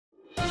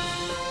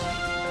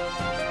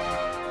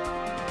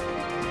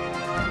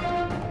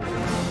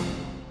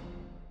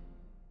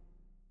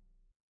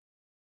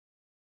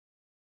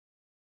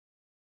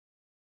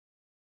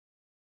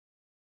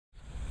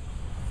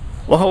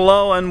Well,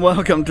 hello and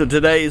welcome to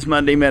today's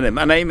Monday Minute.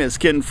 My name is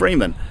Ken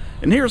Freeman,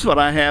 and here's what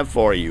I have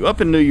for you. Up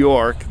in New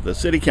York, the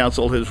City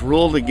Council has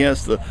ruled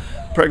against the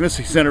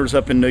pregnancy centers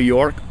up in New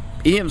York.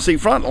 EMC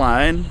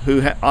Frontline,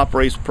 who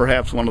operates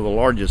perhaps one of the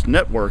largest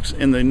networks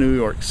in the New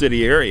York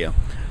City area,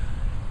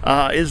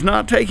 is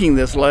not taking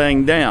this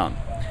laying down.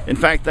 In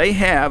fact, they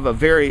have a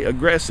very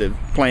aggressive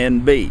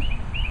Plan B.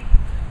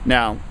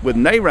 Now, with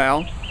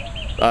NARAL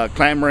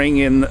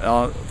clamoring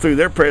through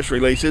their press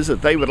releases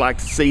that they would like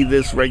to see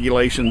this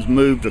regulations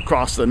moved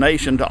across the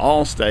nation to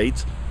all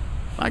states,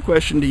 my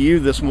question to you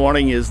this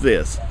morning is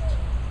this: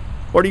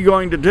 what are you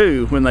going to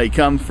do when they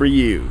come for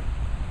you?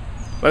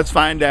 Let's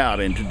find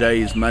out in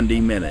today's Monday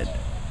Minute.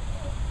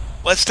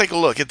 Let's take a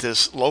look at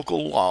this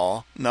local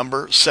law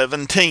number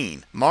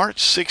 17. March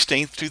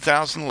 16,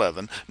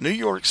 2011, New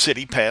York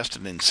City passed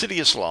an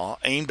insidious law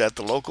aimed at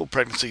the local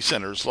pregnancy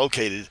centers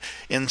located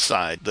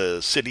inside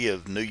the city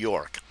of New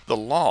York. The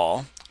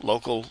law,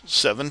 Local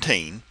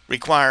 17,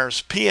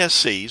 requires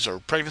PSCs or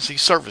pregnancy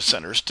service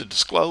centers to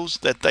disclose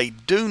that they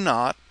do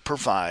not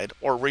provide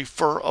or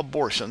refer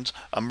abortions,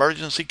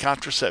 emergency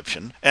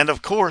contraception, and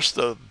of course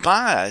the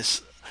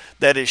bias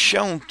that is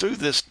shown through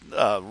this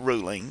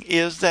ruling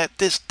is that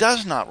this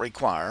does not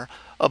require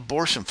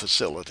abortion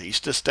facilities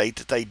to state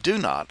that they do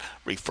not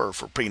refer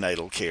for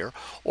prenatal care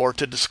or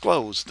to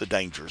disclose the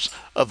dangers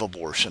of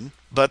abortion.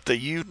 But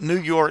the New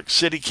York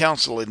City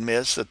Council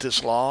admits that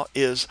this law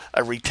is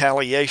a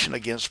retaliation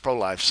against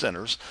pro-life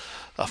centers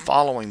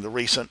following the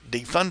recent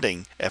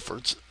defunding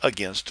efforts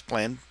against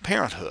Planned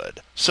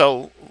Parenthood.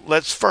 So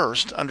let's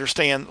first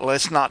understand,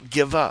 let's not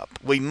give up.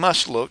 We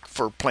must look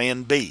for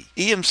Plan B.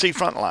 EMC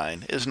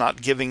Frontline is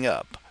not giving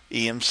up.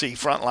 EMC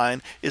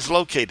Frontline is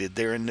located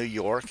there in New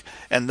York,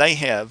 and they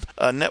have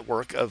a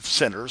network of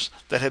centers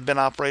that have been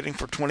operating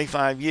for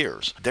 25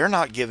 years. They're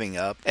not giving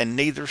up, and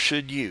neither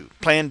should you.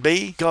 Plan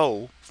B,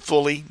 go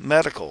fully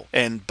medical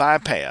and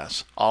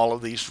bypass all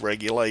of these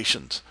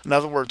regulations. In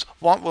other words,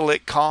 what will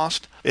it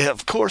cost?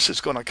 Of course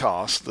it's going to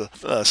cost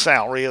the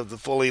salary of the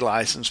fully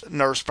licensed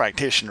nurse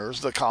practitioners,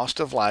 the cost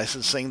of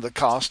licensing, the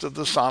cost of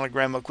the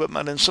sonogram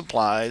equipment and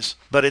supplies,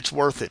 but it's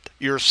worth it.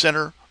 Your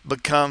center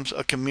becomes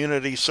a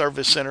community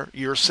service center,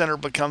 your center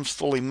becomes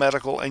fully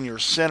medical, and your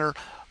center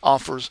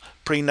offers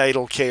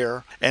prenatal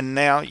care, and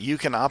now you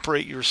can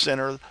operate your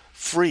center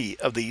free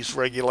of these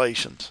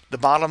regulations. The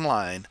bottom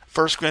line,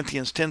 1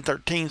 Corinthians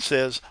 10:13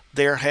 says,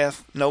 "There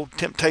hath no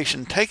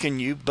temptation taken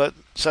you, but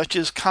such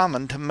is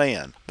common to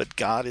man. But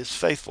God is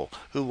faithful,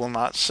 who will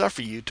not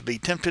suffer you to be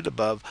tempted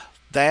above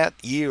that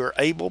ye are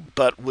able,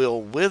 but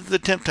will with the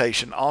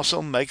temptation also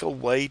make a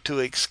way to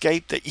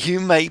escape, that you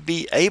may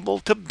be able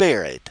to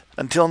bear it."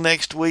 Until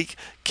next week,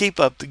 keep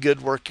up the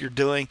good work you're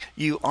doing.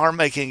 You are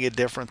making a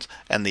difference,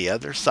 and the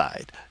other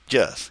side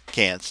just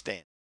can't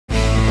stand.